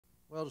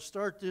Well, to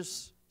start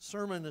this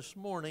sermon this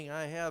morning,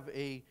 I have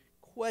a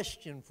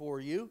question for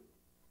you.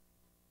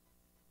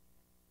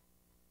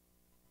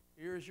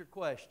 Here's your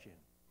question.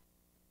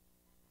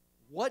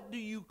 What do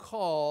you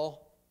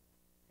call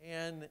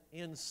an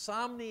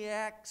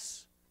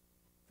insomniac's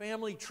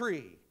family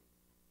tree?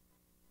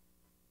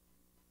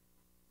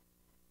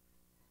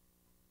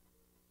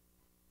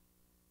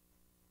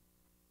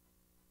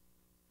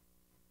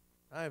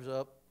 Time's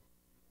up.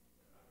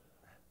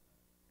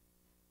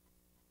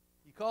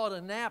 You call it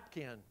a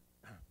napkin.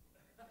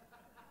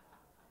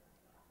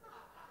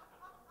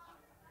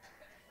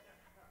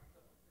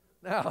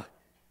 Now,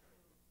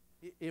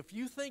 if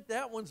you think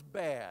that one's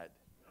bad,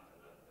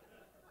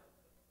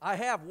 I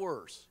have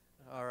worse.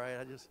 All right,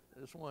 I just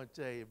want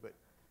to tell you, but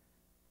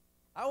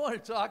I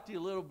want to talk to you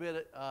a little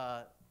bit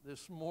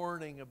this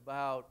morning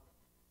about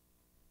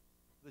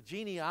the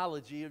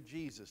genealogy of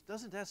Jesus.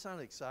 Doesn't that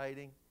sound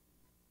exciting?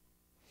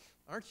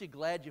 Aren't you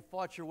glad you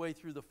fought your way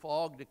through the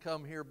fog to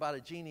come hear about a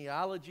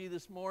genealogy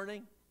this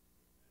morning?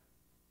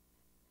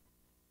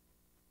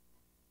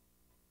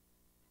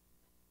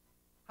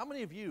 How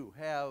many of you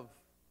have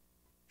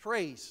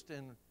traced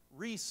and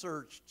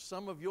researched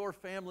some of your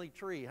family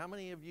tree? How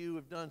many of you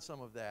have done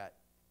some of that?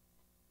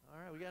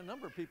 All right, we got a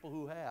number of people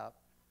who have.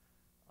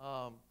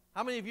 How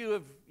many of you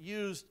have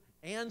used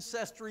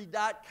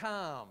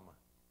Ancestry.com?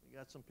 We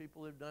got some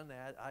people who have done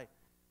that.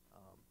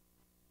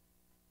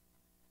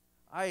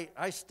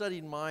 I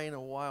studied mine a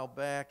while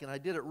back, and I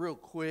did it real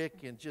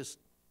quick, and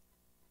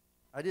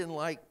I didn't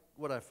like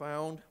what I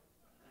found.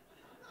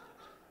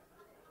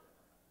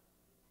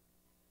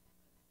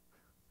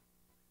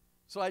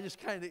 So I just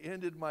kind of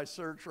ended my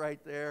search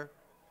right there.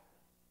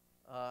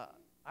 I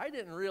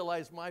didn't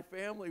realize my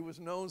family was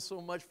known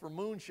so much for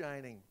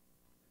moonshining.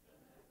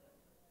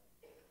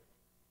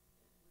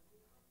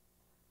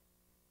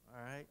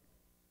 All right.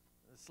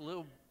 It's a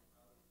little...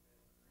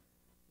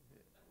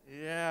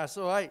 Yeah,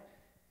 so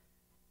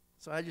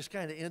I just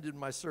kind of ended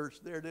my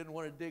search there. Didn't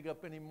want to dig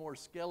up any more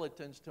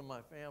skeletons to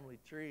my family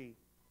tree.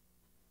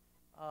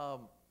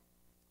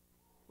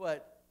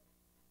 But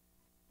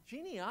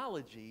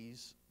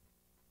genealogies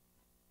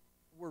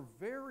were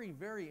very,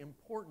 very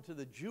important to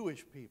the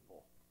Jewish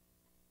people.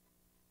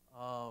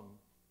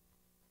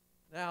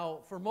 Now,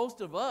 for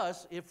most of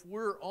us, if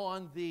we're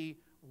on the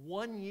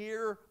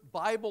one-year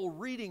Bible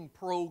reading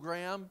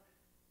program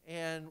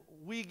and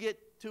we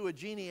get to a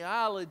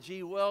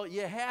genealogy, well,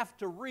 you have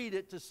to read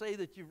it to say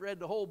that you've read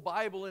the whole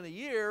Bible in a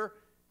year,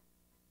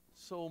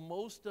 so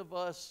most of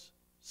us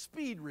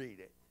speed read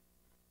it,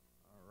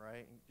 all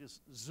right, and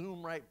just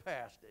zoom right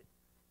past it.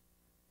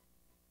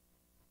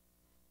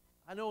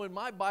 I know in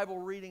my Bible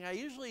reading, I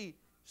usually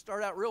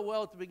start out real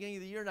well at the beginning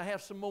of the year, and I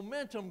have some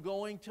momentum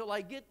going till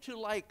I get to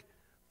like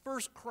 1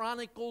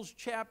 Chronicles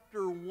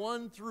chapter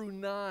 1 through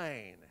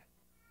 9,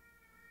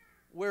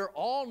 where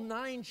all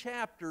 9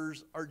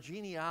 chapters are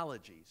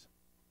genealogies.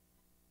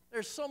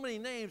 There's so many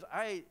names,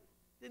 I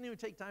didn't even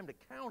take time to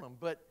count them,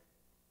 but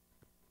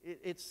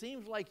it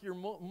seems like your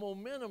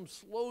momentum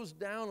slows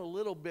down a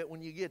little bit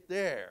when you get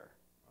there,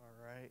 all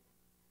right?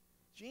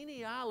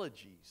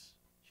 Genealogies.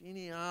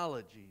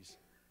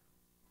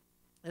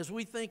 As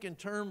we think in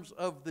terms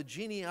of the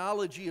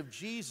genealogy of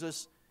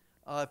Jesus,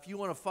 if you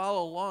want to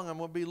follow along, I'm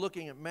going to be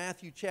looking at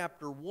Matthew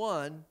chapter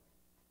 1.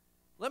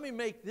 Let me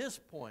make this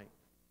point.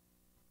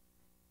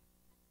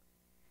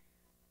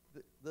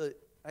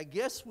 I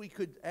guess we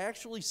could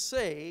actually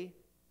say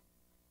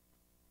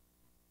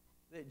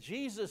that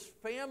Jesus'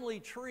 family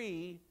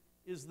tree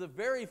is the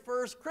very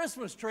first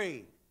Christmas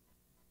tree.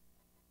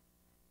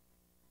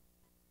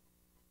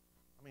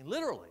 I mean,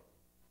 literally.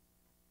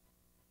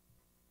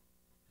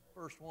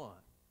 First one.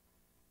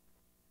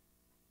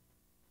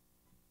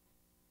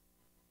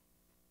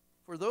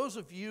 For those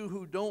of you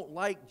who don't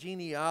like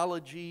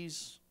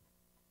genealogies,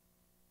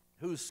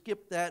 who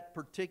skip that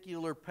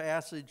particular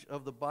passage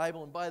of the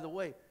Bible, and by the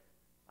way,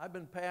 I've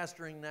been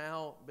pastoring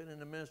now, been in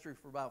the ministry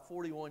for about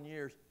 41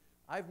 years.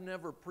 I've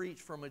never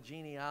preached from a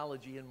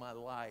genealogy in my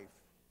life.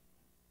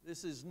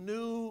 This is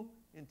new,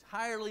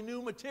 entirely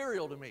new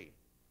material to me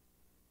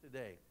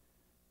today.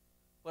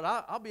 But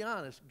I'll be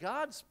honest,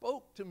 God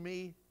spoke to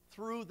me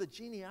through the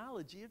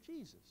genealogy of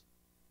Jesus.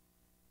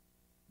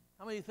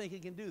 How many of you think He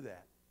can do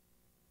that?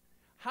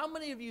 How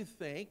many of you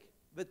think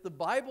that the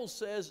Bible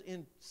says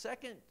in 2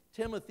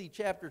 Timothy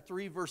chapter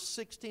 3, verse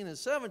 16 and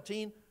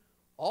 17,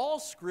 all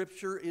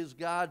Scripture is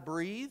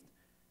God-breathed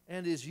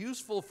and is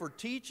useful for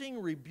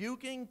teaching,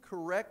 rebuking,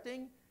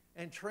 correcting,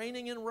 and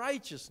training in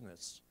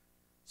righteousness,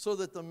 so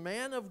that the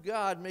man of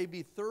God may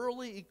be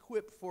thoroughly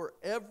equipped for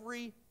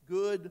every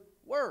good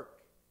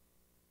work.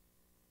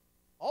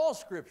 All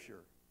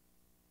Scripture.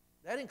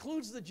 That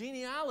includes the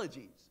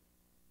genealogies.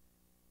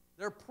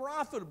 They're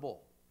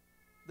profitable.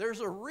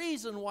 There's a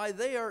reason why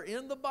they are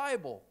in the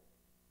Bible.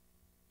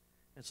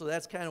 And so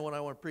that's kind of what I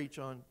want to preach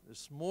on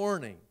this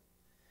morning.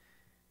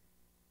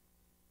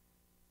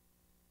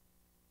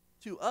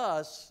 To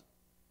us,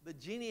 the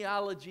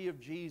genealogy of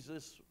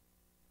Jesus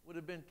would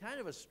have been kind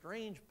of a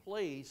strange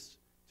place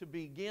to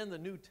begin the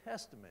New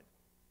Testament.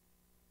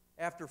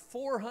 after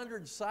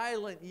 400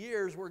 silent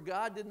years where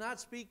God did not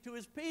speak to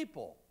his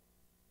people.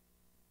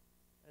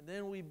 And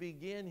then we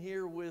begin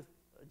here with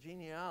a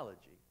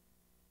genealogy.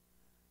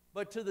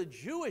 But to the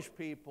Jewish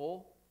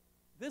people,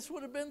 this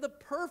would have been the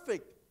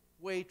perfect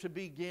way to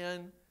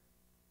begin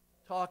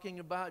talking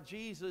about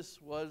Jesus,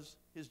 was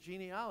his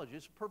genealogy.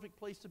 It's a perfect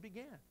place to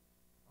begin.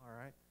 All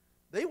right.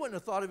 They wouldn't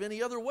have thought of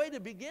any other way to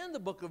begin the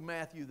book of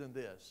Matthew than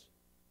this.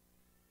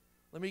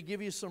 Let me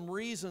give you some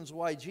reasons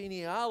why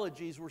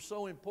genealogies were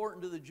so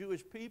important to the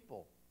Jewish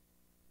people.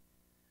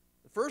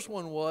 The first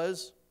one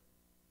was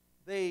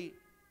they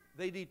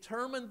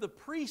determined the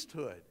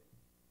priesthood.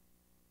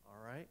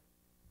 All right?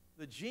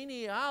 The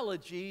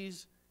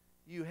genealogies,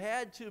 you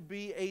had to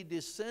be a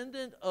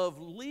descendant of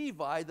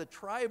Levi, the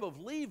tribe of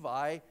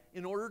Levi,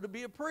 in order to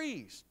be a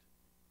priest.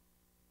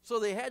 So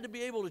they had to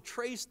be able to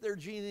trace their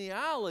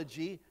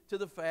genealogy to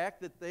the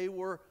fact that they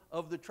were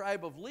of the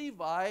tribe of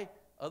Levi,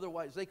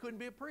 otherwise they couldn't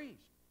be a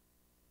priest.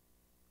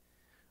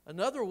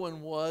 Another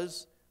one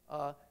was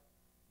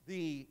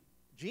the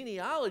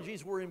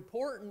genealogies were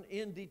important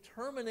in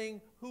determining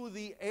who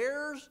the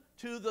heirs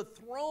to the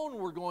throne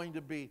were going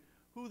to be,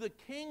 who the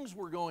kings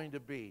were going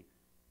to be.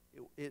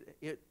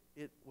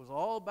 It was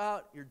all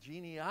about your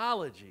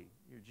genealogy,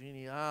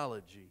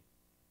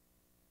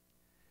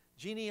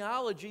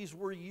 Genealogies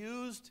were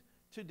used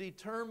to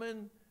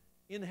determine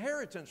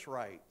inheritance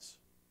rights.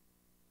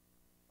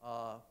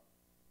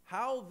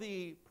 How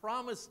the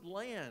promised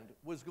land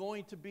was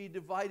going to be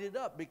divided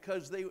up,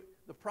 because the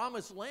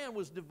promised land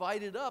was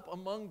divided up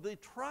among the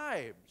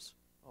tribes.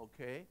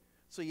 Okay?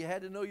 So you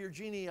had to know your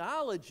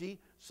genealogy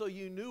so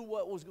you knew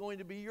what was going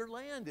to be your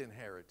land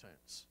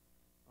inheritance.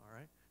 All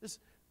right?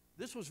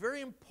 This was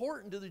very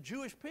important to the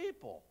Jewish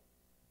people.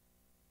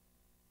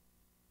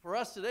 For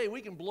us today,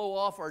 we can blow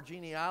off our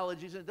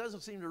genealogies, and it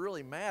doesn't seem to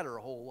really matter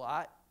a whole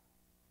lot.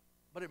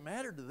 But it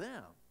mattered to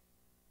them.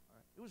 All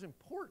right? It was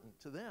important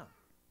to them.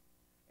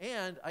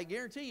 And I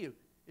guarantee you,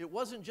 it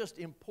wasn't just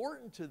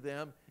important to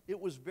them, it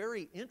was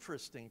very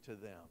interesting to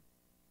them.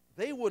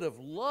 They would have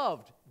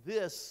loved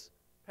this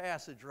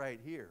passage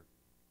right here.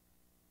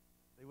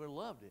 They would have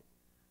loved it.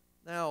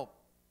 Now,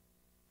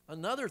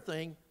 another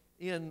thing,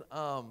 in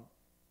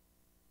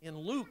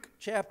Luke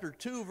chapter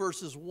 2,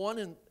 verses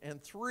 1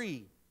 and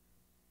 3,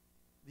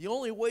 the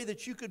only way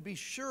that you could be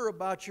sure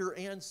about your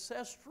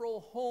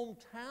ancestral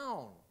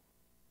hometown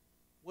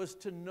was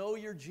to know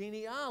your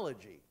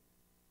genealogy.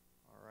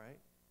 All right?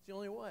 It's the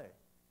only way.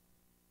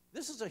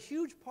 This is a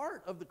huge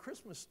part of the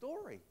Christmas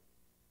story.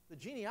 The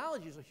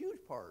genealogy is a huge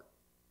part,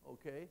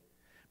 okay?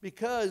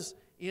 Because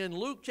in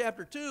Luke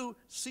chapter 2,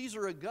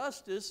 Caesar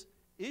Augustus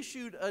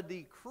issued a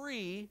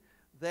decree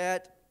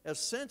that a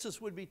census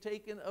would be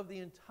taken of the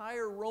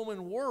entire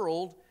Roman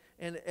world,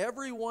 and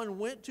everyone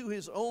went to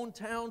his own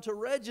town to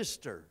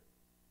register.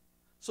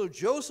 So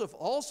Joseph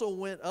also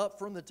went up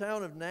from the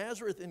town of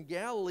Nazareth in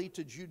Galilee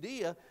to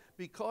Judea,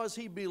 because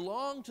he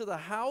belonged to the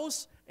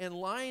house and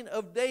line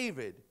of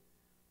David.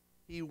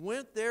 He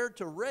went there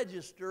to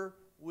register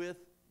with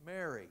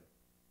Mary.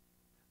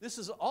 This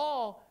is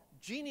all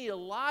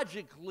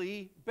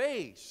genealogically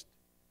based.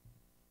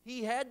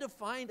 He had to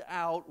find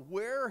out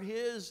where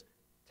his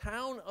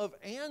town of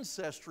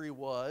ancestry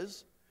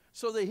was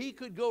so that he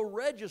could go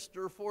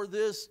register for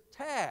this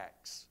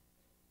tax.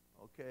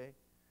 Okay?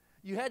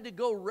 You had to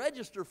go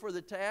register for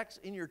the tax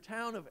in your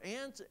town of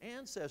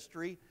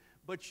ancestry,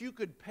 but you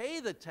could pay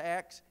the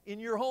tax in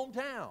your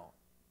hometown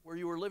where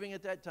you were living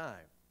at that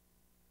time.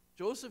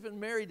 Joseph and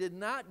Mary did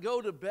not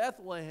go to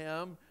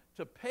Bethlehem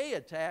to pay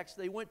a tax.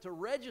 They went to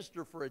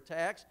register for a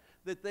tax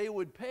that they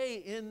would pay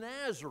in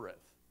Nazareth.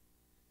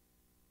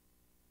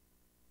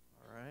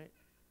 All right?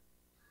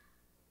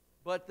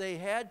 But they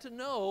had to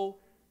know,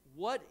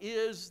 what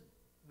is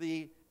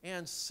the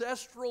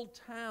ancestral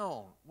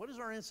town? What is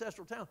our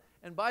ancestral town?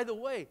 And by the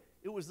way,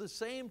 it was the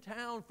same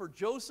town for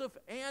Joseph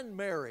and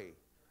Mary.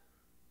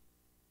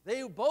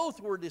 They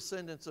both were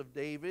descendants of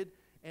David,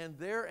 and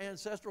their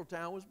ancestral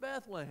town was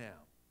Bethlehem.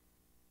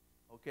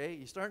 Okay,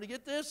 you starting to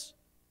get this?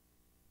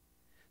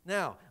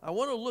 Now, I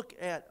want to look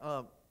at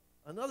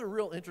another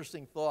real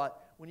interesting thought.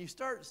 When you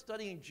start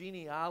studying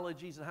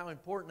genealogies and how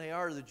important they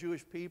are to the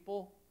Jewish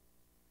people,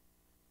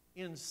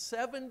 in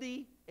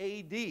 70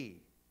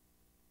 A.D.,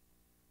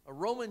 a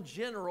Roman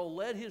general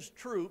led his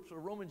troops, a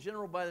Roman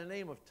general by the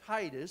name of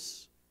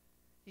Titus.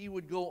 He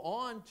would go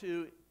on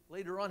to,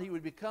 later on, he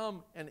would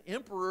become an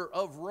emperor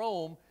of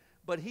Rome,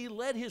 but he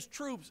led his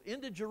troops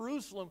into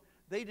Jerusalem.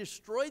 They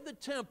destroyed the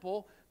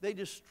temple. They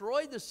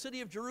destroyed the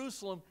city of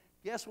Jerusalem.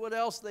 Guess what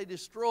else they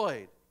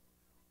destroyed?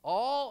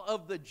 All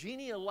of the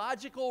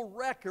genealogical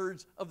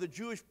records of the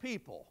Jewish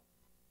people.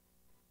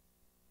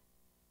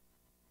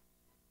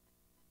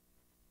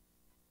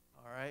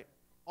 All right?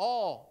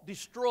 All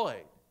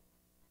destroyed.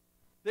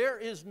 There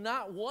is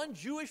not one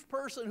Jewish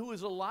person who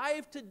is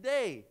alive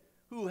today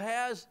who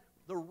has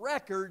the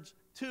records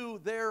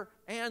to their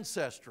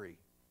ancestry.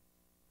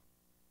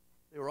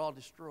 They were all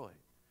destroyed.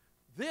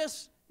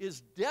 This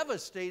is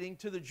devastating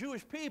to the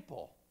Jewish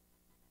people.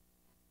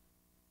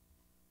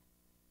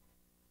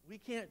 We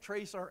can't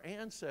trace our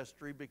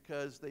ancestry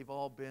because the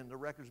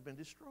record's been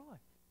destroyed.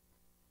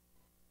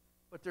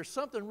 But there's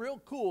something real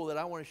cool that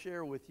I want to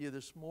share with you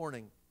this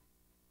morning.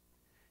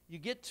 You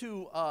get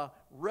to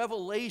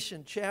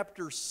Revelation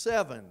chapter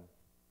 7.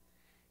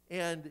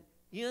 And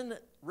in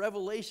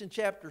Revelation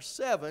chapter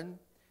 7,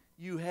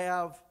 you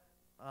have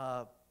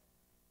the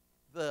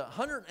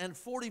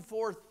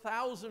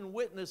 144,000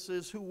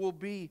 witnesses who will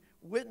be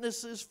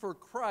witnesses for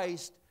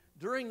Christ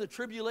during the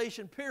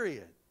tribulation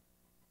period.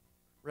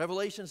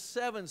 Revelation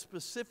 7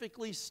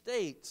 specifically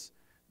states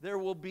there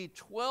will be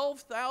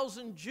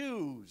 12,000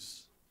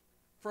 Jews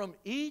from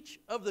each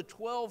of the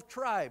 12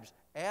 tribes.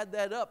 Add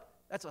that up,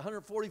 that's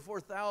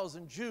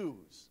 144,000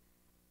 Jews.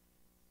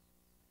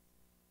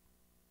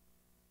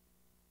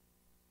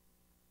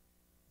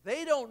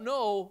 They don't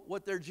know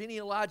what their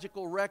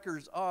genealogical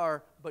records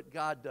are, but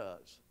God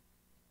does.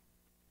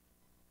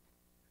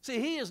 See,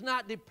 He is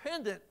not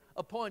dependent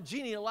upon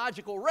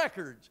genealogical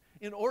records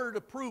in order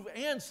to prove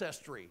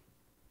ancestry.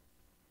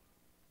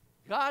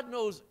 God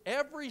knows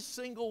every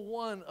single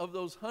one of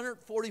those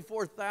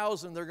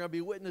 144,000 that are going to be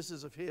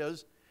witnesses of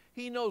His.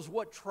 He knows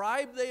what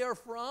tribe they are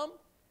from,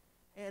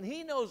 and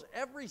He knows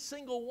every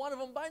single one of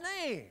them by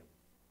name.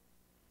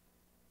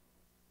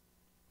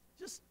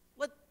 Just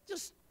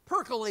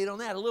percolate on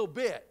that a little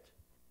bit.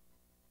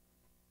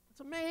 It's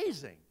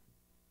amazing.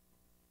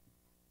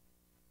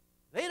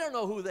 They don't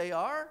know who they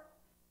are.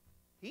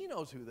 He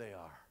knows who they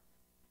are.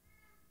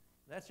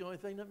 That's the only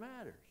thing that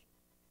matters.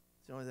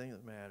 It's the only thing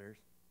that matters.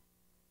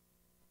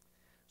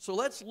 So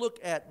let's look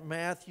at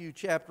Matthew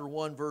chapter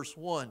 1, verse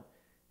 1.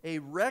 A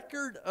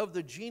record of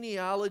the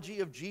genealogy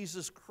of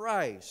Jesus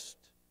Christ.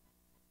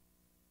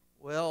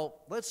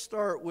 Well, let's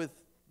start with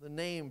the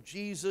name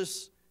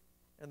Jesus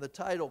and the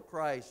title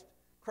Christ.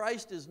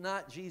 Christ is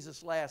not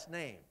Jesus' last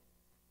name.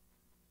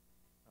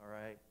 All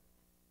right?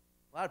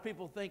 A lot of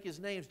people think His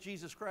name's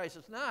Jesus Christ.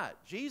 It's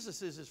not.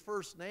 Jesus is His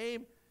first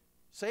name,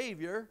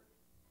 Savior.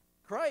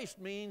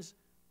 Christ means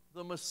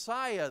the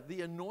Messiah,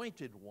 the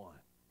anointed one.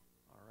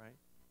 All right?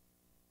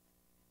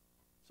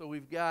 So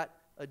we've got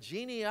a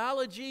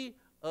genealogy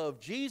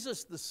of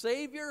Jesus the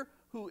Savior,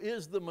 who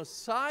is the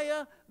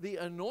Messiah, the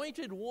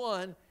anointed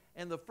one.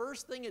 And the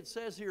first thing it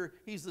says here,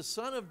 He's the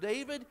son of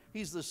David,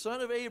 He's the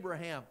son of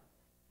Abraham.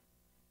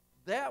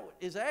 That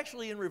is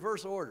actually in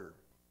reverse order.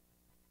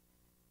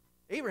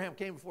 Abraham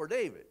came before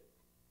David.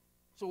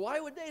 So why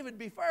would David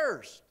be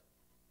first?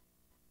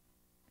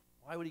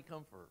 Why would he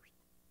come first?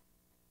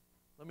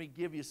 Let me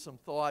give you some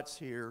thoughts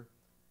here.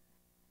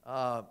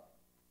 2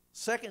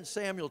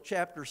 Samuel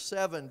chapter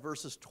 7,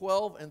 verses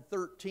 12 and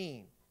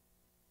 13.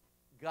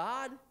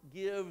 God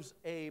gives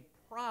a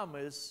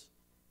promise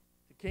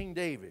to King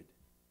David.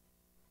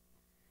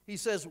 He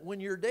says, when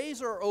your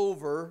days are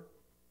over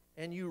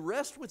and you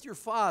rest with your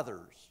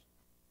fathers,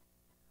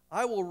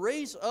 I will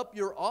raise up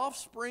your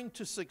offspring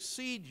to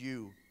succeed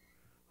you,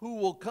 who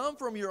will come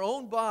from your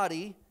own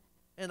body,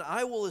 and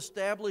I will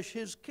establish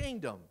his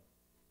kingdom.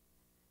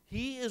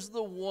 He is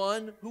the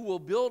one who will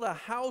build a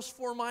house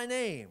for my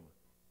name,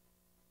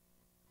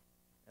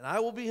 and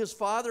I will be his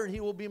father, and he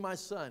will be my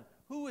son.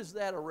 Who is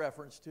that a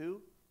reference to?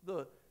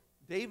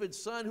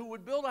 David's son who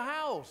would build a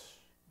house,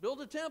 build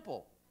a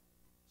temple.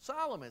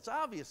 Solomon, it's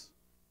obvious.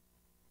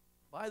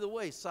 By the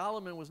way,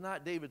 Solomon was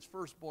not David's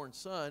firstborn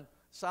son.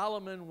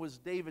 Solomon was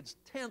David's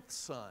 10th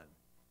son.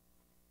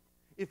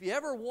 If you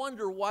ever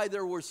wonder why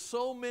there were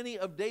so many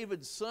of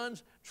David's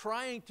sons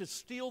trying to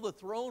steal the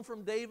throne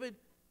from David,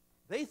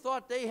 they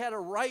thought they had a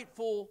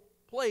rightful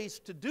place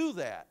to do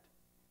that.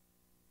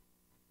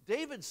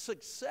 David's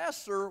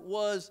successor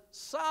was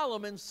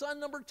Solomon,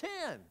 son number 10,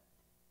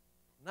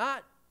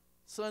 not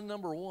son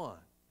number 1,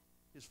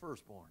 his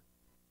firstborn.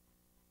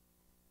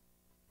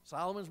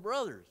 Solomon's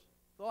brothers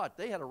thought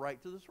they had a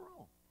right to the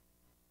throne.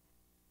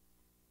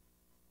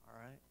 All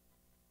right?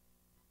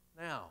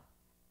 Now,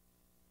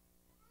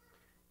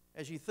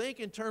 as you think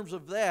in terms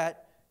of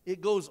that, it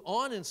goes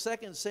on in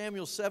 2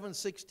 Samuel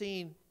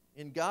 7:16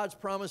 in God's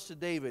promise to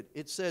David.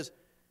 It says,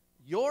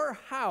 your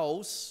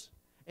house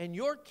and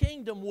your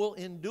kingdom will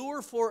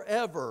endure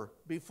forever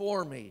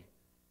before me.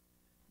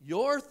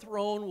 Your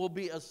throne will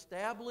be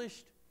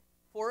established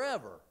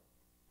forever.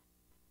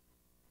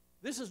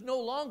 This is no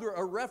longer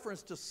a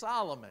reference to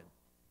Solomon,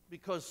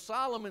 because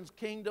Solomon's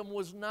kingdom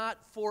was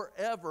not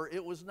forever.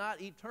 It was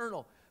not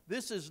eternal.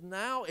 This is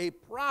now a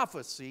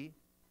prophecy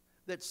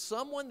that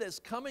someone that's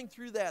coming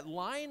through that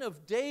line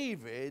of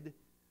David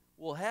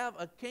will have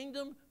a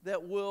kingdom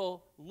that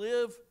will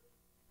live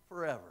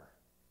forever.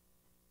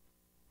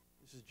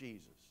 This is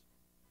Jesus.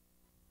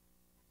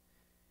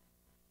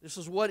 This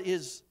is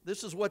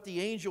what the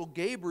angel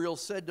Gabriel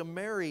said to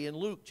Mary in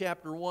Luke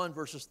chapter 1,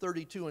 verses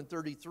 32 and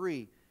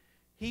 33.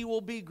 He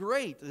will be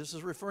great. This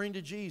is referring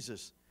to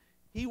Jesus.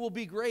 He will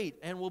be great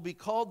and will be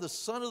called the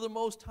Son of the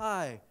Most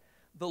High.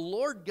 The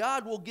Lord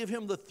God will give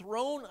him the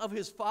throne of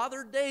his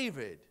father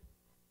David,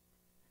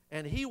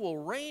 and he will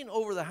reign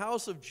over the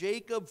house of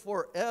Jacob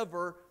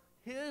forever.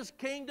 His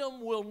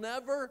kingdom will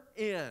never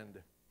end.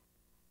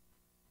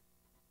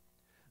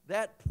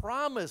 that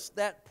promise,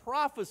 that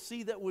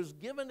prophecy that was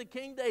given to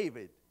King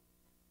David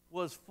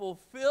was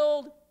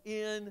fulfilled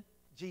in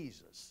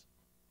Jesus.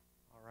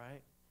 All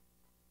right?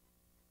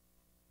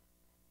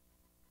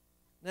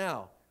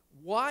 Now,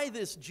 why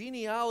this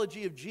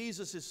genealogy of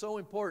Jesus is so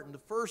important? The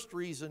first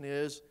reason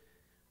is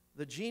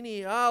the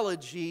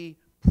genealogy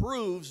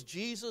proves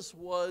Jesus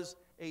was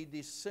a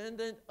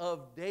descendant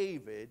of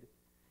David,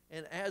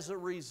 and as a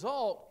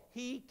result,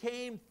 he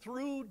came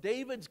through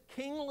David's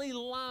kingly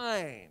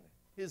line,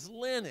 his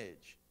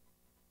lineage.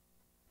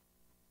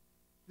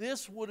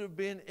 This would have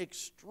been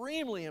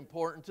extremely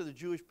important to the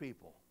Jewish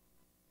people,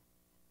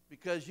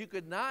 because you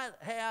could not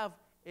have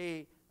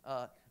a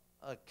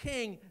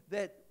king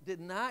that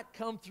did not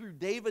come through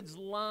David's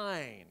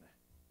line.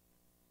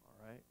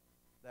 All right?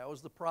 That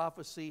was the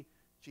prophecy.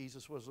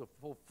 Jesus was a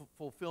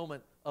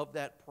fulfillment of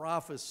that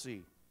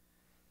prophecy.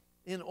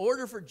 In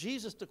order for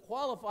Jesus to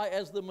qualify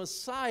as the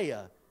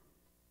Messiah,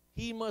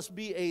 he must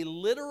be a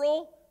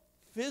literal,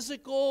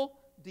 physical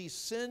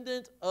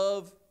descendant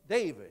of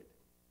David.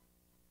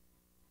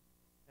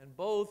 And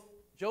both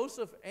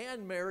Joseph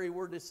and Mary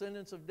were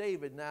descendants of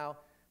David. Now,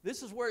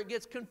 this is where it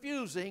gets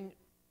confusing.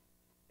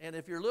 And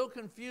if you're a little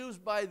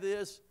confused by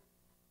this,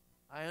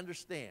 I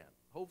understand.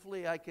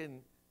 Hopefully I can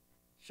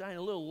shine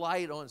a little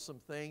light on some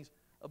things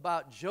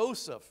about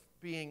Joseph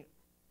being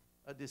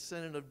a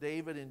descendant of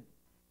David, and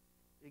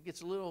it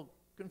gets a little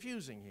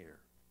confusing here.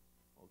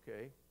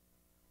 Okay?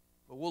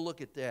 But we'll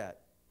look at that.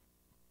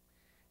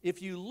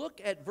 If you look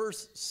at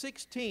verse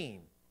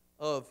 16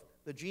 of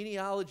the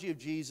genealogy of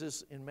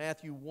Jesus in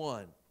Matthew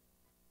 1,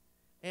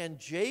 and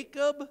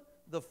Jacob,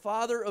 the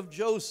father of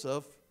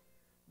Joseph,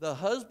 the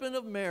husband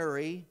of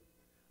Mary,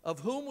 of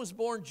whom was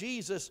born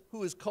Jesus,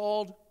 who is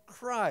called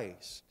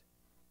Christ.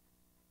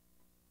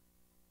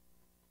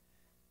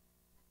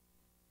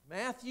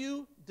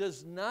 Matthew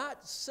does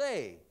not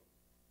say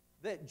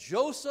that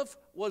Joseph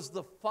was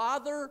the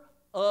father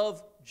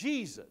of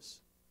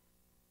Jesus.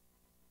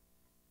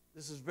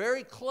 This is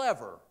very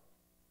clever.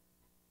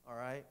 All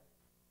right?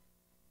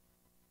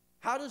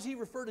 How does he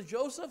refer to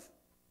Joseph?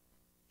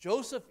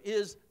 Joseph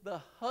is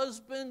the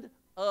husband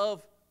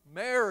of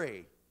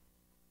Mary.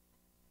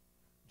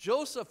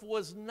 Joseph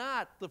was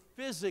not the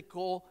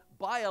physical,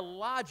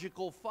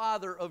 biological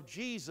father of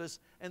Jesus,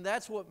 and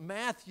that's what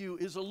Matthew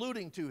is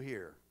alluding to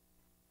here.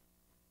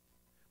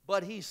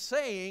 But he's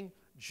saying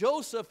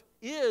Joseph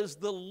is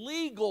the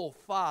legal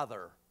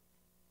father,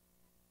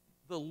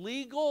 the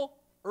legal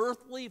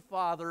earthly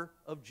father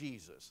of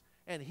Jesus.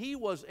 And he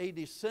was a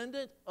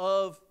descendant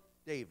of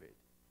David.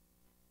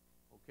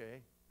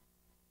 Okay?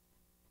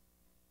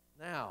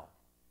 Now,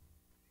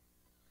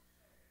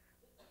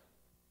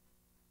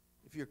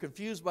 if you're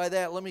confused by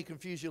that, let me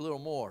confuse you a little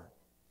more.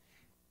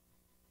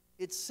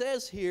 It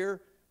says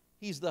here,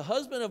 he's the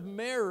husband of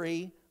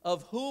Mary,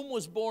 of whom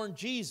was born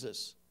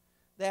Jesus.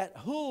 That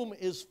whom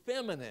is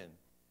feminine.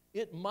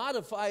 It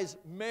modifies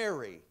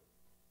Mary.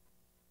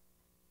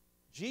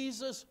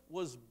 Jesus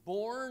was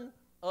born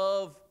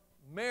of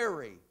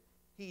Mary.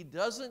 He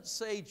doesn't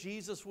say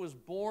Jesus was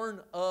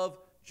born of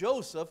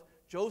Joseph.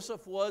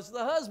 Joseph was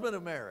the husband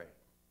of Mary.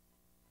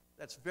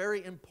 That's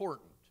very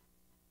important.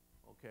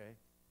 Okay?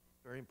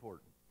 Very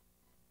important.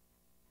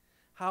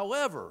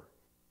 However,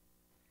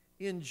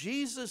 in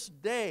Jesus'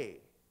 day,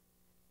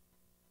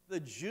 the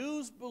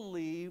Jews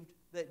believed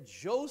that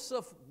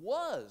Joseph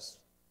was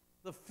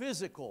the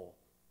physical,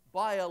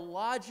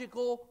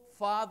 biological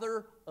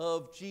father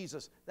of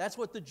Jesus. That's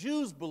what the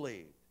Jews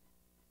believed.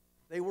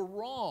 They were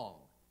wrong,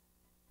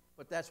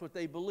 but that's what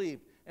they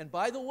believed. And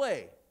by the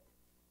way,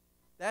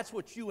 that's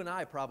what you and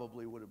I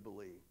probably would have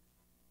believed.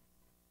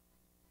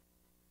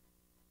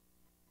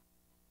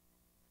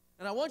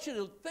 And I want you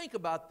to think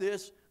about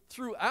this.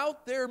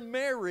 Throughout their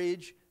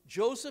marriage,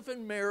 Joseph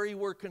and Mary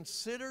were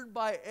considered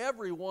by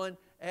everyone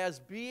as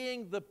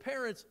being the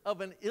parents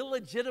of an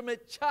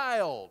illegitimate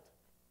child.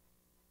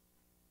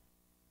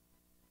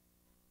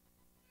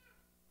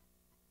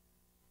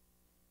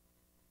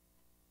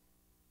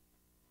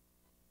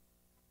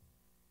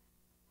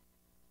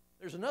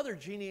 There's another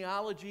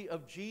genealogy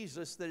of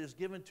Jesus that is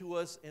given to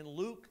us in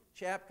Luke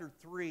chapter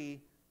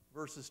 3,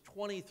 verses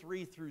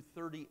 23 through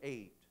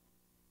 38.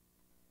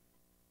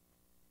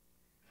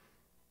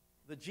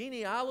 The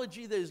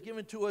genealogy that is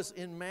given to us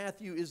in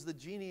Matthew is the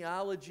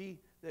genealogy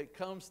that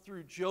comes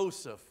through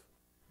Joseph.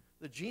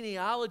 The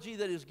genealogy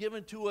that is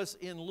given to us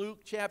in Luke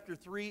chapter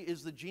 3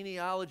 is the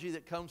genealogy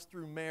that comes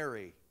through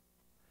Mary.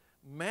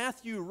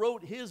 Matthew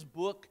wrote his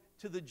book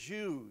to the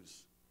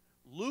Jews.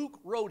 Luke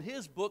wrote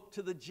his book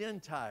to the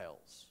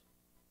Gentiles.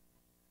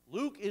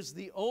 Luke is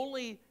the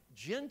only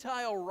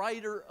Gentile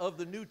writer of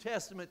the New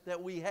Testament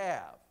that we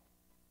have.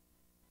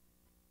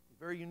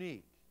 Very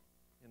unique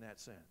in that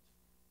sense.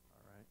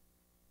 All right.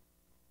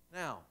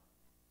 Now,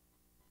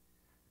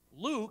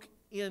 Luke,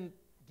 in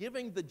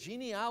giving the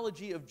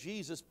genealogy of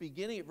Jesus,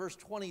 beginning at verse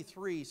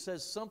 23,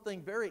 says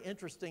something very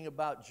interesting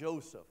about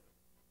Joseph.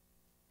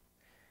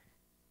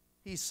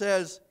 He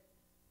says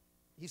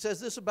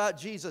this about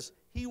Jesus: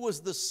 he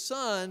was the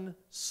son,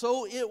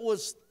 so it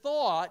was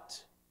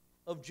thought,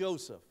 of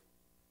Joseph.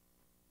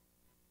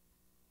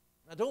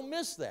 Now don't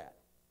miss that,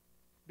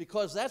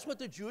 because that's what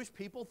the Jewish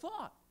people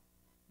thought.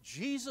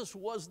 Jesus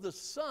was the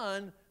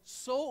son,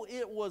 so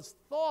it was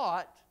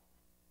thought,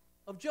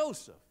 of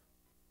Joseph.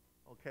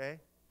 Okay?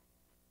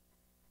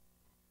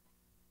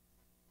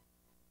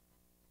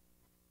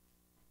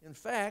 In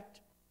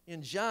fact,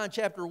 in John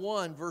chapter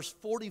 1, verse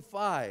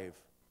 45,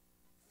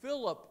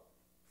 Philip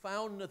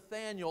found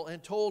Nathanael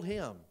and told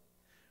him,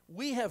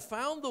 "We have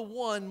found the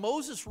one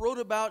Moses wrote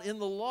about in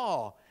the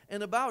law,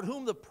 and about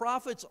whom the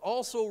prophets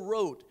also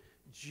wrote,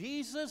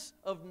 Jesus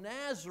of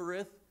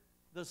Nazareth,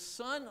 the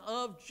son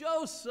of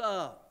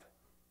Joseph."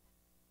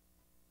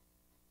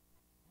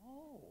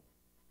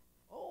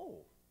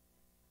 Oh.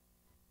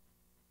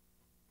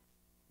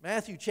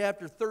 Matthew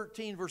chapter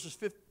 13, verses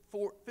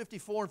 54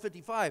 and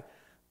 55.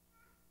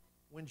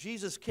 When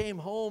Jesus came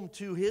home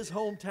to his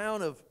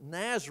hometown of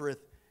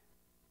Nazareth,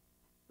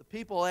 the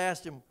people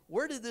asked him,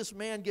 "Where did this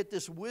man get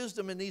this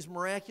wisdom and these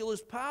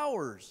miraculous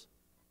powers?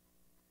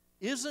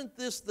 Isn't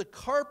this the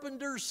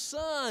carpenter's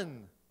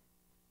son?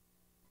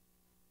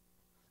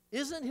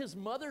 Isn't his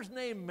mother's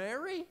name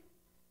Mary?"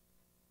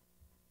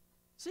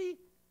 See,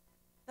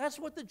 that's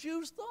what the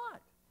Jews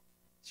thought.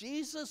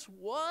 Jesus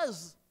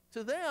was,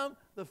 to them,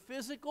 the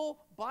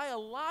physical,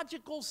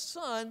 biological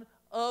son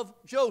of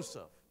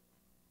Joseph.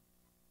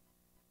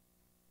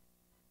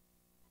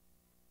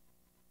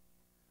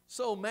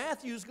 So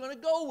Matthew's going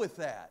to go with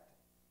that.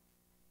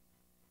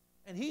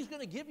 And he's going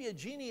to give you a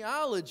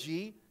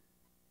genealogy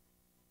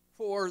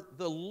for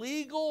the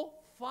legal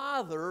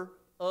father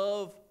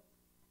of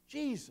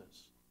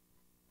Jesus.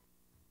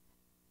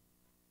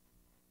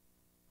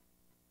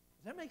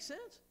 Does that make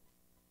sense?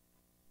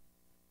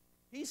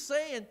 He's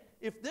saying,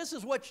 if this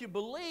is what you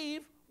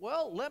believe,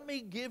 well, let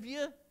me give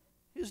you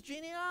his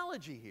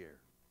genealogy here.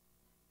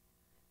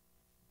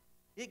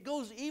 It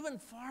goes even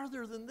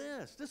farther than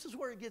this. This is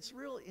where it gets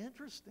really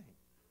interesting.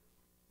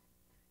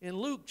 In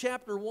Luke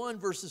chapter 1,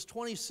 verses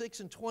 26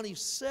 and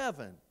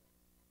 27,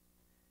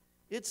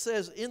 it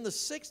says, "In the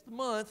 6th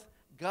month,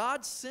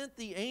 God sent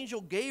the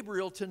angel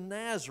Gabriel to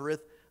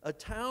Nazareth, a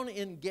town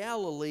in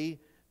Galilee,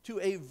 to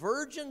a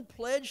virgin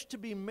pledged to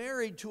be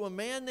married to a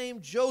man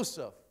named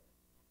Joseph,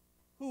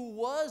 who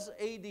was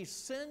a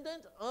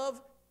descendant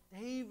of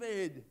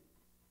David."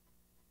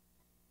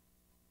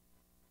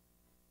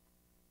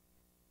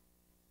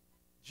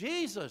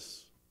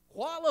 Jesus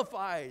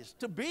qualifies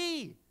to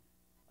be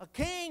a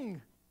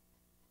king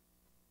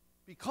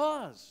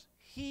because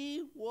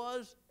he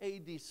was a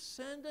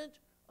descendant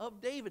of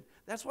David.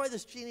 That's why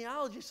this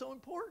genealogy is so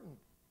important.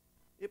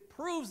 It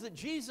proves that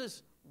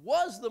Jesus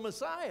was the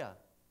Messiah.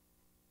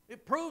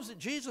 It proves that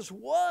Jesus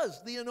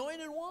was the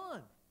Anointed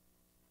One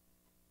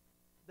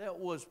that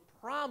was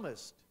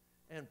promised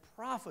and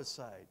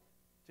prophesied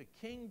to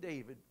King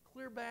David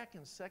clear back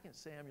in 2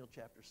 Samuel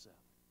chapter 7.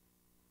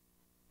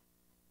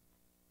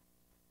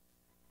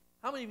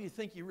 How many of you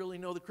think you really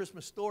know the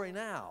Christmas story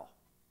now?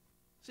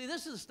 See,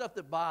 this is the stuff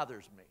that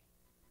bothers me.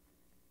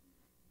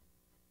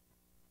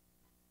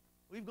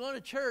 We've gone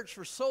to church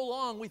for so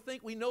long, we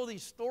think we know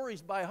these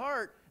stories by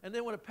heart, and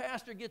then when a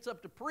pastor gets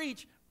up to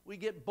preach, we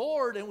get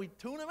bored and we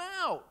tune him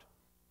out.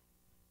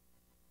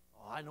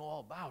 "Oh, I know all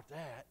about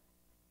that."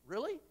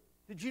 Really?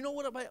 Did you know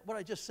what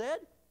I just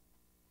said?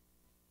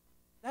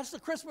 That's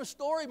the Christmas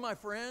story, my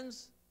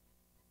friends.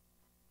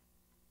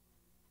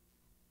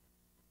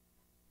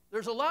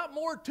 There's a lot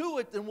more to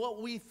it than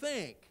what we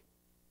think.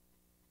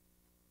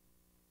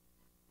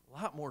 A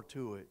lot more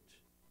to it.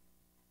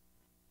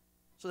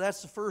 So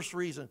that's the first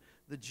reason.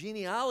 The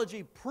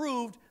genealogy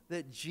proved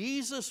that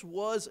Jesus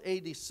was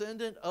a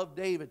descendant of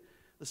David.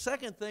 The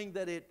second thing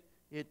that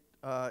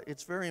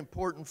it's very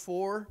important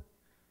for,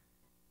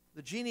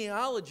 the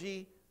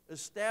genealogy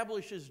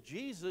establishes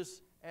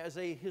Jesus as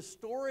a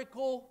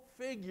historical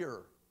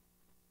figure.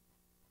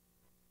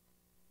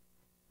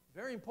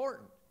 Very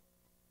important.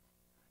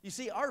 You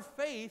see, our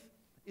faith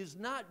is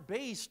not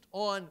based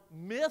on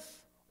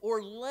myth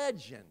or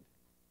legend.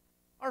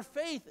 Our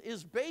faith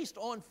is based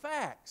on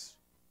facts.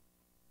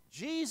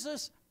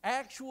 Jesus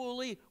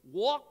actually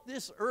walked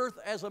this earth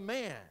as a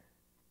man.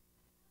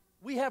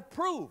 We have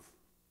proof.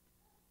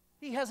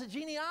 He has a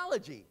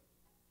genealogy.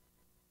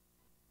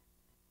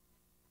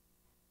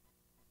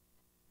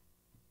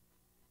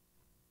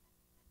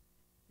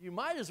 You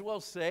might as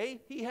well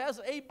say he has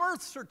a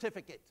birth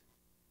certificate.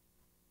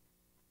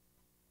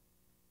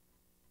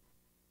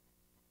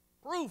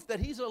 Proof that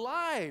he's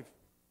alive.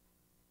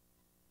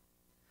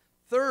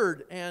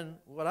 Third, and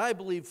what I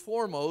believe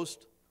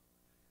foremost,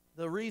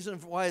 the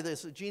reason why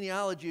this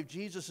genealogy of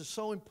Jesus is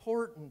so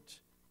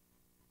important,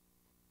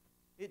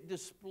 it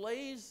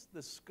displays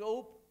the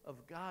scope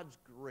of God's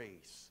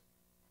grace.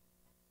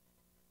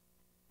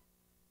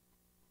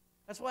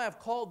 That's why I've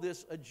called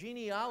this a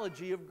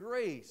genealogy of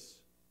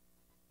grace.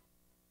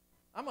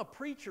 I'm a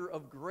preacher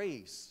of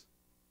grace.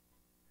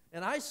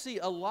 And I see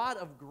a lot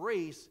of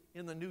grace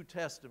in the New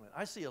Testament.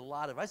 I see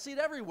it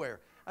everywhere.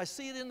 I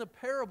see it in the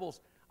parables.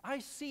 I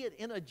see it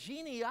in a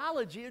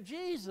genealogy of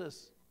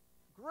Jesus.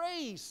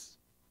 Grace.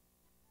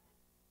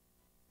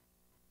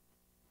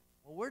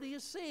 Well, where do you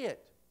see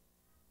it?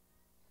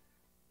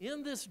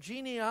 In this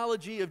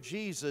genealogy of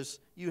Jesus,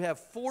 you have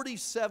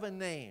 47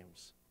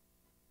 names.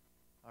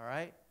 All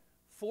right?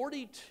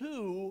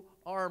 42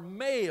 are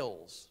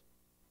males.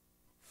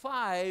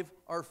 5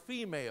 are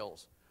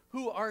females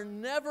who are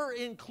never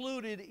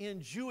included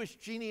in Jewish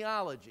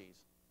genealogies.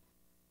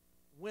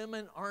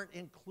 Women aren't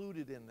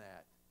included in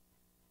that.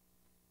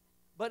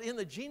 But in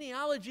the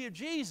genealogy of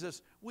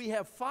Jesus, we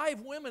have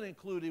 5 women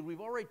included. We've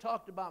already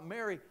talked about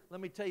Mary. Let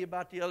me tell you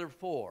about the other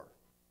 4.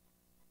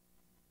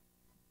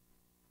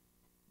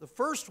 The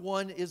first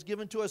one is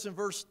given to us in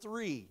verse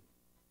 3.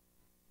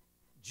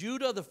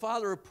 Judah, the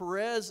father of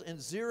Perez,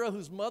 and Zerah,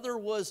 whose mother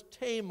was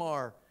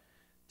Tamar.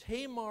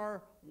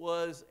 Tamar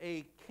was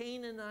a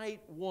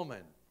Canaanite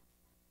woman.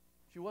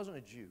 She wasn't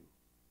a Jew.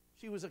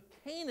 She was a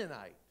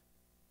Canaanite,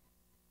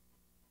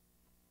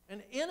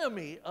 an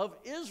enemy of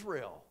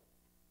Israel.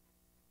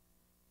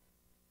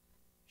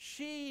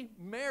 She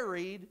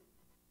married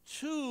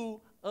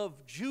 2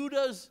 of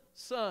Judah's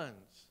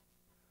sons.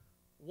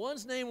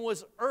 One's name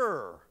was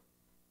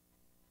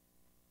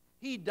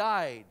He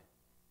died.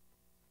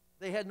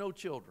 They had no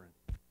children.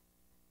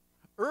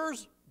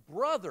 Er's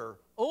brother,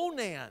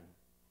 Onan,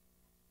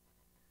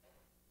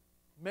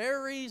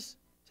 marries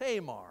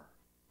Tamar.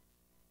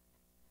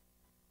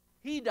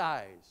 He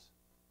dies.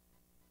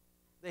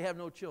 They have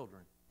no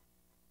children.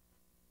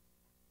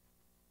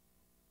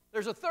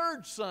 There's a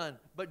third son,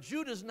 but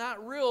Judah's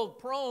not real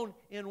prone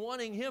in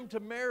wanting him to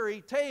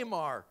marry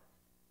Tamar.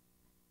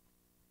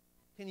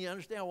 Can you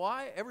understand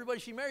why? Everybody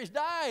she marries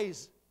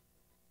dies.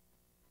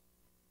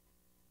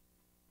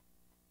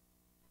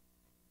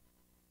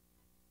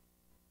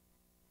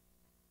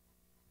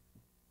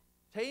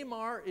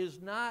 Tamar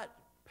is not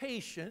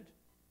patient.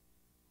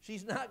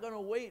 She's not going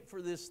to wait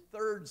for this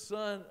third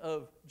son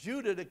of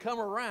Judah to come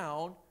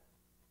around.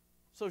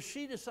 So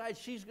she decides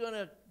she's going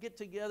to get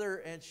together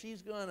and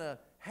she's going to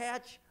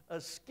hatch a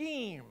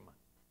scheme.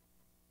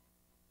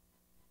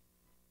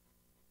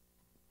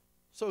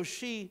 So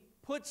she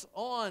puts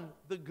on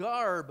the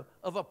garb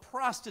of a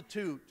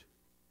prostitute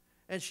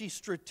and she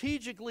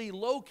strategically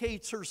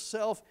locates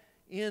herself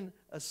in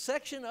a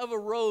section of a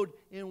road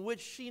in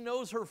which she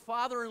knows her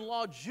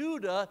father-in-law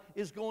Judah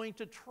is going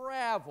to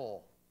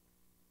travel.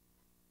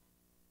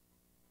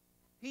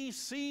 He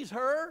sees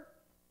her.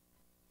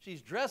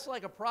 She's dressed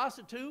like a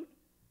prostitute.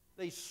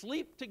 They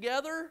sleep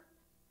together.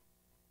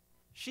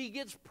 She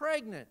gets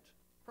pregnant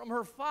from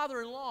her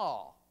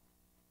father-in-law.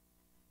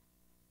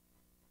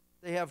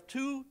 They have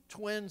 2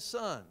 twin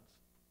sons,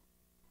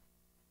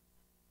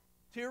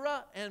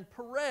 Terah and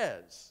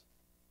Perez.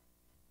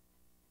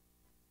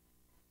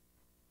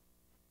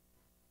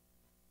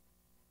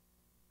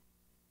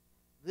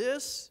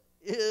 This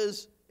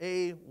is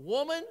a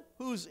woman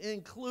who's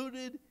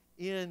included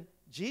in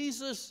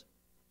Jesus'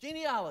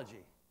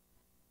 genealogy.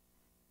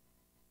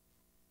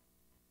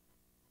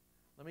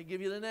 Let me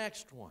give you the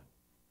next one.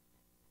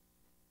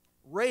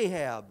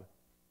 Rahab.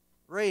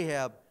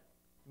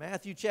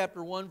 Matthew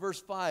chapter 1, verse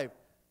 5.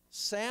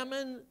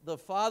 Salmon, the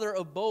father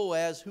of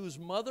Boaz, whose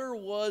mother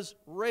was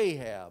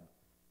Rahab.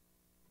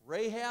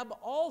 Rahab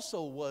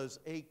also was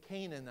a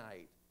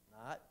Canaanite,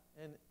 not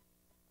an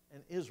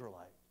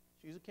Israelite.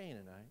 She's a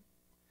Canaanite.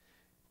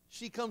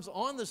 She comes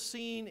on the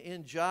scene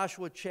in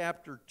Joshua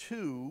chapter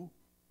 2.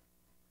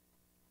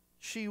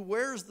 She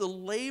wears the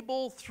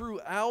label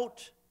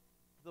throughout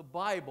the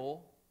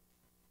Bible,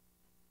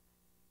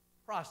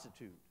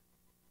 prostitute.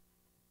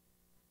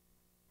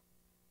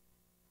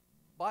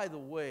 By the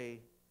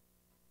way,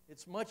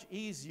 it's much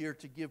easier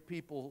to give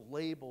people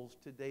labels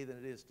today than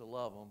it is to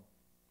love them.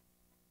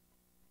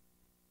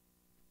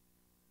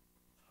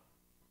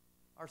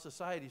 Our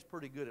society's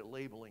pretty good at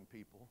labeling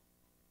people.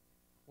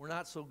 We're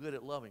not so good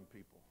at loving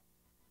people.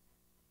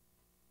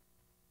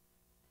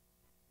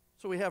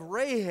 So we have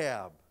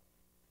Rahab.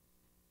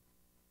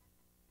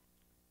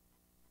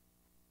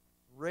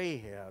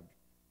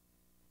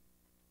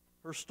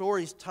 Her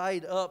story's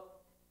tied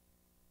up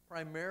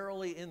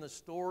primarily in the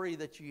story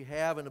that you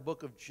have in the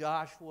book of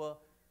Joshua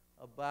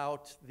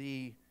about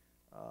the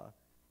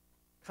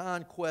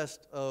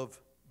conquest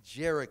of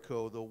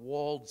Jericho, the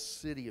walled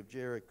city of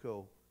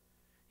Jericho.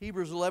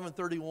 Hebrews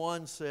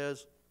 11:31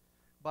 says,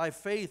 by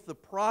faith the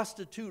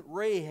prostitute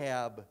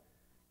Rahab,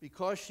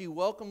 because she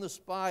welcomed the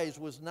spies,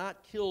 was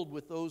not killed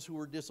with those who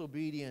were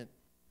disobedient.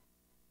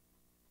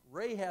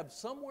 Rahab,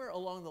 somewhere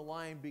along the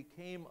line,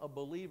 became a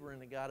believer in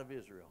the God of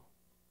Israel.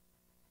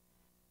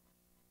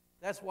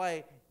 That's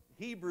why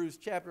Hebrews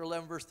chapter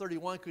 11, verse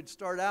 31 could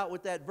start out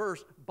with that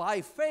verse, by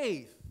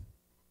faith.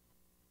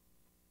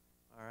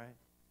 All right?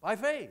 By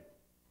faith.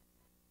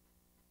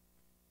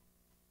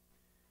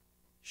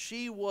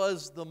 She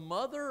was the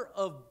mother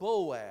of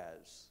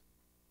Boaz.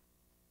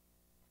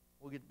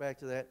 We'll get back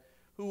to that.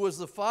 Who was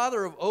the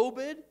father of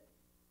Obed,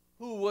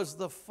 who was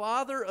the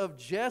father of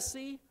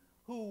Jesse,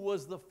 who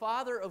was the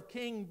father of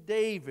King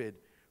David.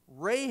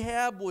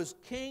 Rahab was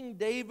King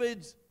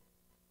David's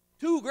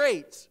two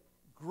greats,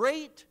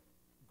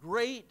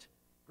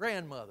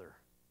 great-great-grandmother.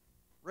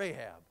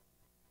 Rahab,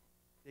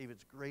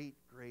 David's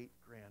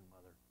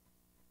great-great-grandmother,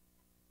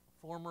 a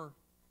former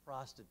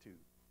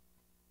prostitute.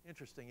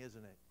 Interesting,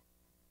 isn't it?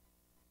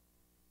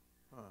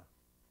 Huh.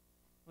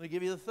 Let me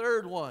give you the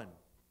third one.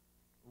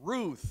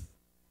 Ruth,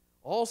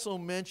 also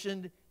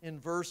mentioned in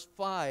verse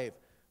 5.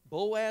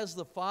 Boaz,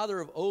 the father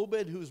of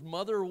Obed, whose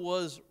mother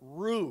was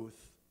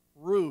Ruth.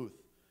 Ruth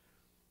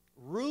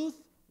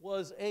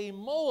was a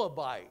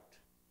Moabite.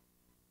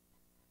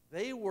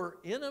 They were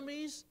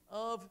enemies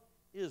of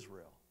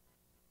Israel.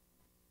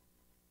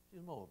 She's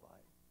a Moabite.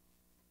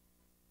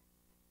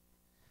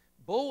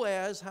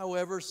 Boaz,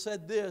 however,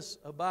 said this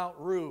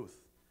about Ruth.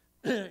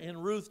 In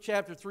Ruth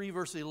chapter 3,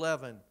 verse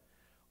 11,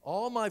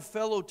 all my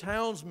fellow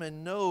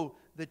townsmen know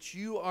that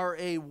you are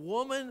a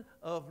woman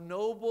of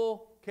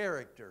noble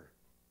character.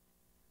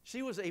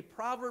 She was a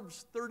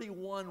Proverbs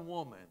 31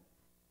 woman,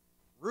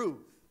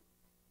 Ruth.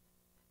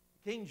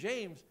 King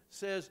James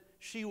says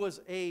she was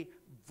a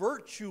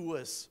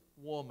virtuous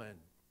woman.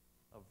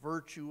 A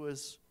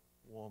virtuous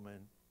woman.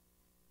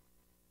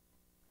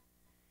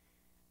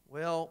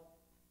 Well,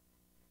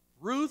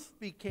 Ruth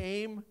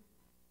became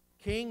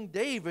King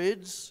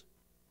David's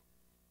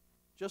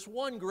just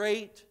one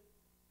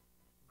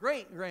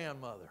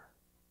great-grandmother.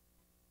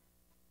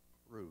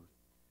 Ruth.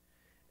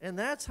 And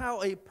that's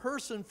how a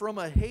person from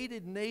a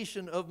hated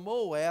nation of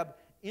Moab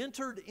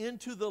entered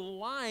into the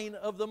line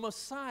of the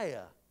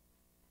Messiah.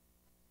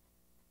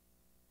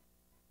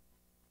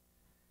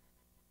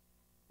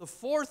 The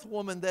fourth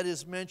woman that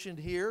is mentioned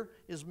here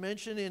is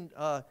mentioned in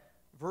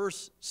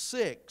verse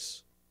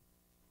 6.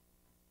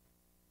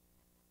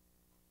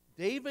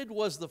 David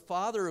was the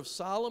father of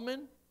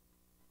Solomon,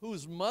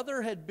 whose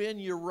mother had been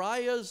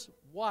Uriah's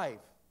wife.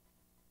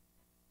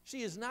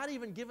 She is not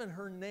even given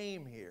her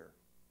name here.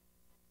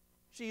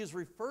 She is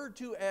referred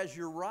to as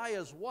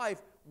Uriah's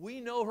wife. We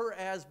know her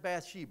as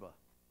Bathsheba.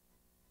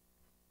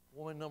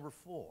 Woman number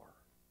 4.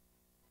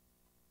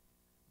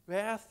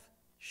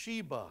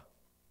 Bathsheba.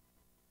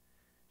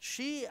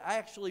 She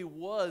actually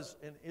was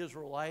an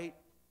Israelite.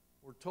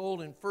 We're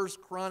told in 1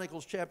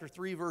 Chronicles chapter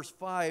 3, verse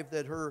 5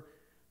 that her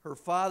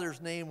father's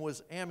name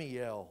was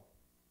Amiel.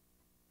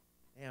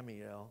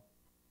 Amiel.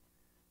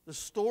 The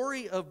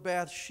story of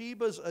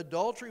Bathsheba's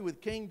adultery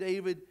with King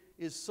David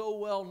is so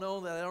well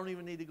known that I don't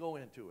even need to go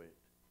into it.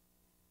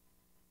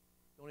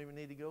 Don't even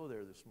need to go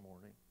there this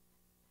morning.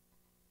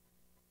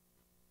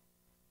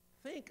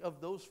 Think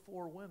of those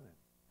 4 women.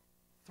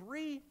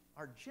 3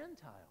 are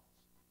Gentiles,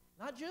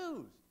 not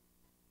Jews.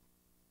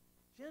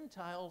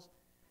 Gentiles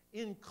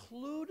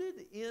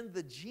included in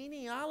the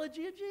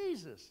genealogy of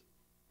Jesus.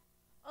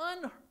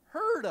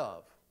 Unheard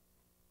of.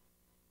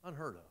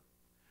 Unheard of.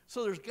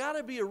 So there's got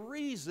to be a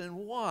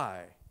reason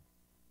why.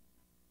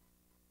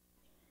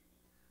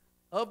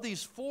 Of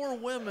these 4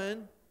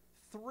 women,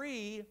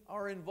 3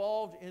 are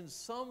involved in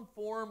some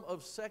form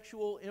of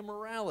sexual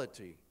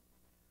immorality.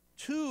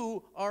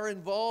 2 are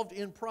involved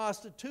in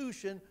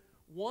prostitution.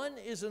 1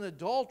 is an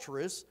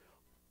adulteress.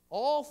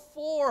 All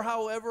 4,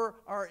 however,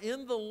 are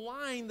in the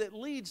line that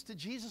leads to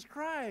Jesus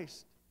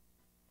Christ.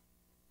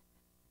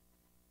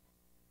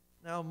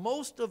 Now,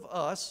 most of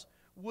us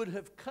would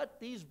have cut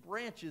these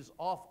branches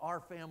off our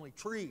family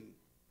tree.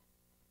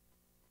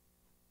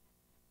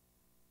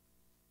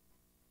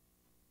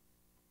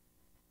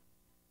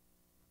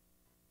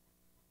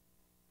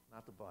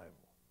 Not the Bible.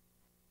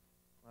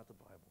 Not the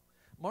Bible.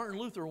 Martin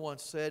Luther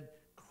once said,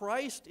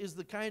 Christ is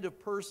the kind of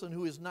person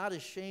who is not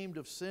ashamed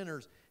of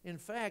sinners. In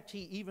fact,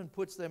 he even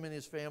puts them in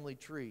his family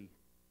tree.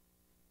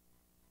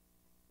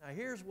 Now,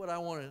 here's what I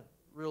want to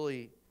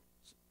really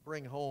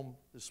bring home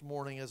this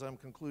morning as I'm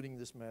concluding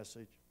this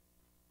message.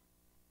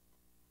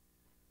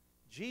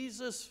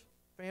 Jesus'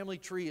 family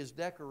tree is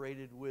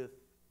decorated with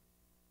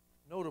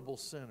notable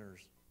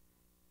sinners.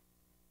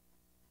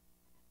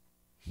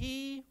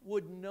 He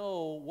would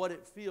know what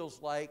it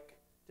feels like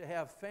to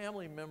have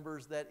family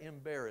members that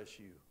embarrass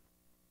you.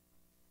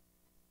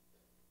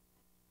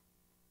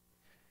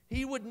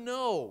 He would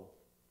know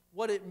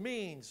what it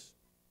means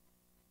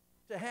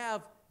to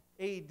have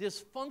a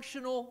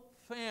dysfunctional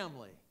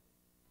family.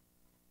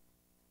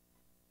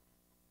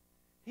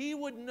 He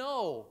would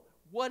know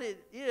what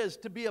it is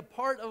to be a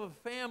part of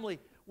a family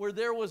where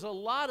there was a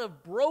lot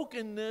of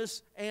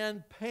brokenness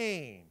and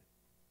pain.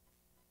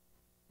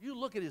 You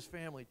look at his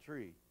family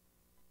tree.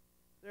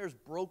 There's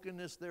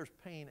brokenness, there's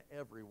pain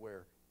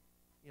everywhere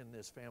in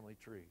this family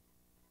tree.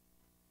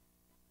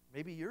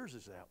 Maybe yours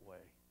is that way.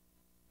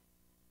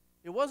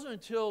 It wasn't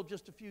until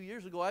just a few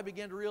years ago I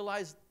began to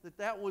realize that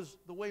that was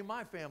the way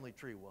my family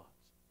tree was.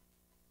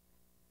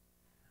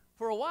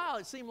 For a while,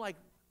 it seemed like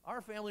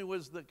our family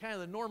was the kind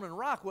of the Norman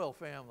Rockwell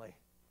family.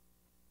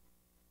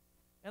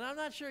 And I'm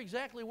not sure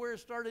exactly where it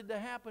started to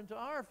happen to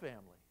our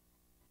family.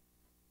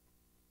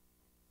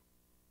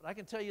 But I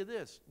can tell you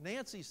this,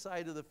 Nancy's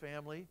side of the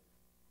family,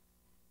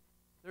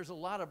 there's a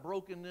lot of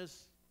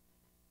brokenness.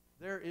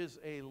 There is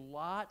a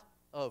lot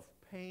of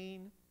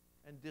pain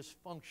and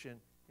dysfunction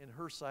in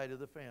her side of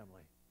the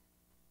family.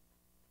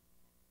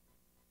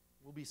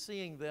 We'll be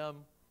seeing them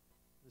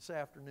this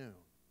afternoon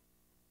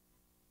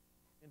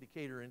in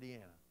Decatur,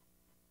 Indiana.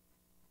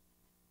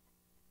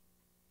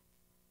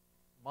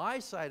 My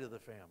side of the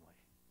family,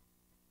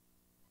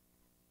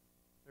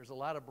 There's a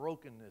lot of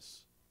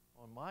brokenness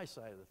on my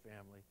side of the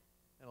family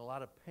and a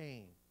lot of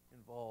pain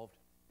involved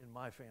in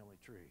my family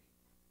tree.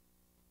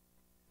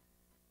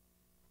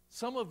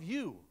 Some of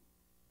you,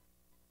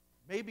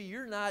 maybe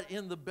you're not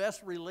in the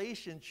best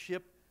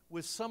relationship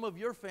with some of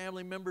your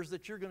family members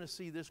that you're going to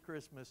see this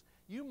Christmas.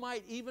 You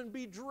might even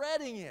be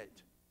dreading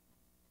it.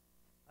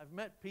 I've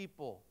met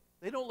people,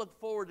 they don't look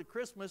forward to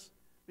Christmas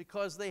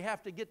because they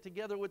have to get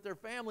together with their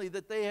family,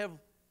 that they have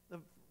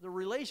the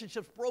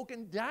relationship's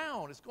broken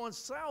down. It's going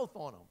south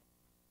on them.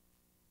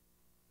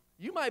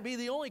 You might be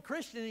the only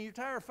Christian in your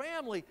entire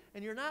family,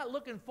 and you're not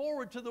looking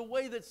forward to the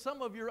way that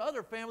some of your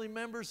other family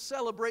members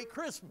celebrate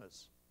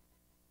Christmas,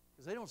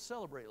 because they don't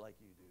celebrate like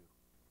you do.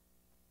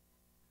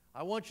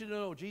 I want you to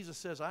know, Jesus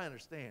says, I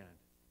understand.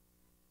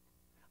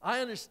 I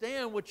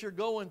understand what you're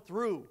going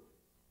through.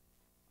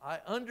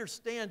 I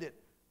understand it.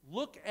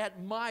 Look at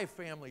my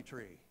family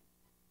tree.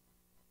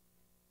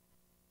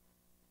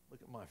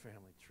 Look at my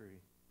family tree.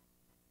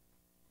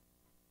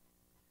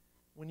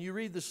 When you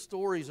read the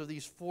stories of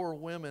these 4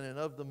 women and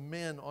of the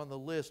men on the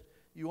list,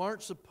 you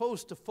aren't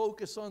supposed to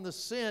focus on the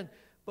sin,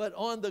 but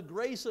on the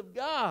grace of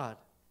God.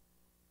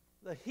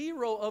 The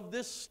hero of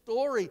this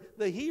story,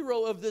 the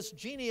hero of this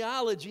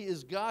genealogy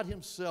is God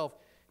Himself.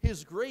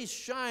 His grace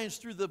shines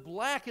through the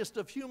blackest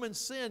of human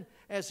sin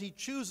as He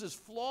chooses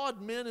flawed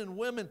men and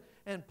women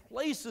and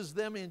places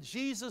them in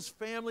Jesus'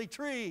 family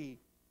tree.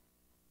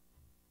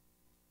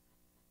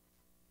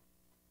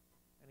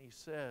 And He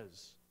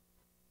says,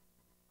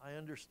 I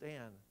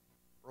understand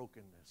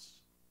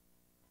brokenness.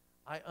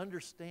 I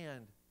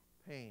understand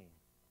pain.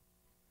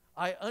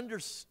 I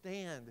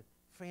understand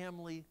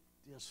family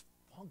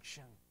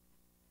dysfunction.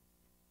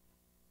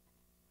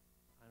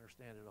 I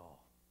understand it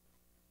all.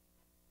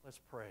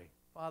 Let's pray.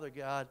 Father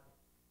God,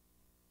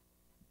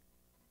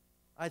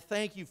 I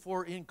thank You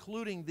for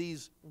including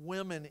these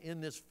women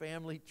in this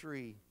family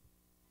tree.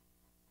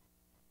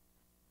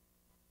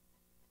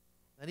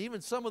 And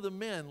even some of the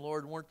men,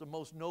 Lord, weren't the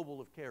most noble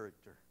of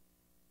character.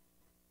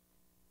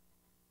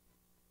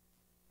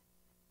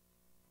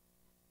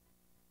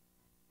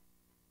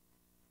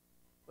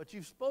 But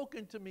You've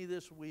spoken to me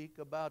this week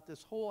about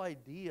this whole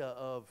idea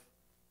of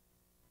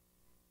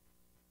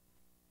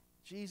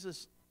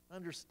Jesus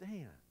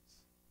understands.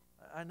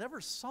 I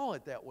never saw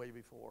it that way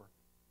before.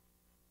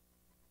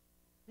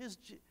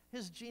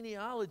 His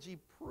genealogy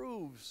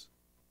proves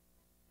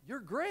Your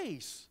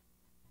grace.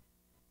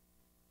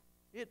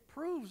 It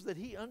proves that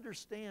He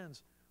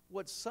understands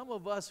what some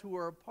of us who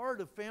are a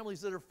part of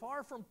families that are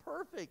far from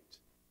perfect,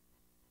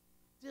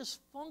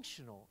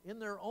 dysfunctional in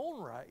their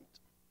own right,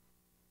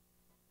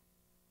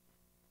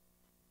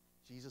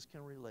 Jesus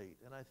can relate,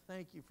 and I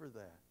thank You for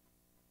that.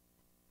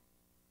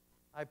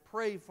 I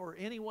pray for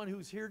anyone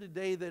who's here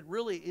today that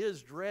really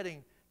is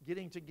dreading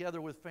getting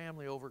together with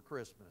family over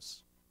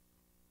Christmas.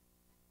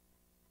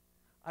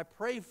 I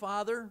pray,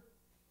 Father,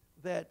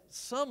 that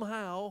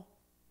somehow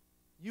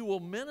You will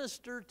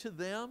minister to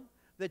them,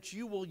 that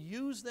You will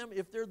use them,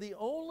 if they're the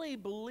only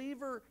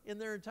believer in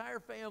their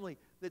entire family,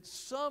 that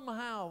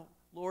somehow,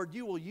 Lord,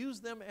 You will use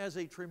them as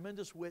a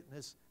tremendous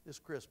witness this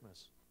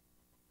Christmas.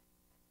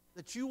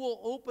 That You will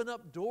open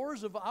up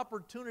doors of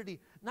opportunity,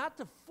 not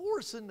to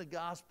force in the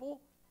gospel,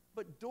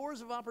 but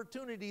doors of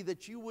opportunity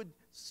that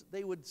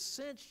they would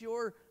sense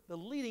the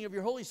leading of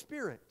Your Holy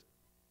Spirit.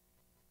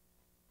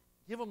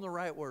 Give them the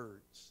right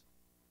words.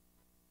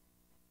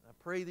 I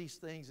pray these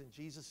things in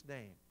Jesus'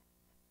 name.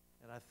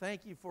 And I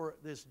thank You for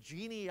this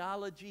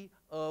genealogy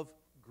of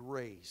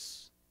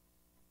grace.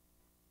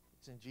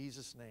 It's in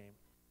Jesus' name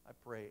I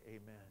pray,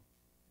 amen.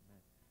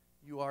 Amen.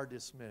 You are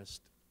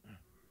dismissed.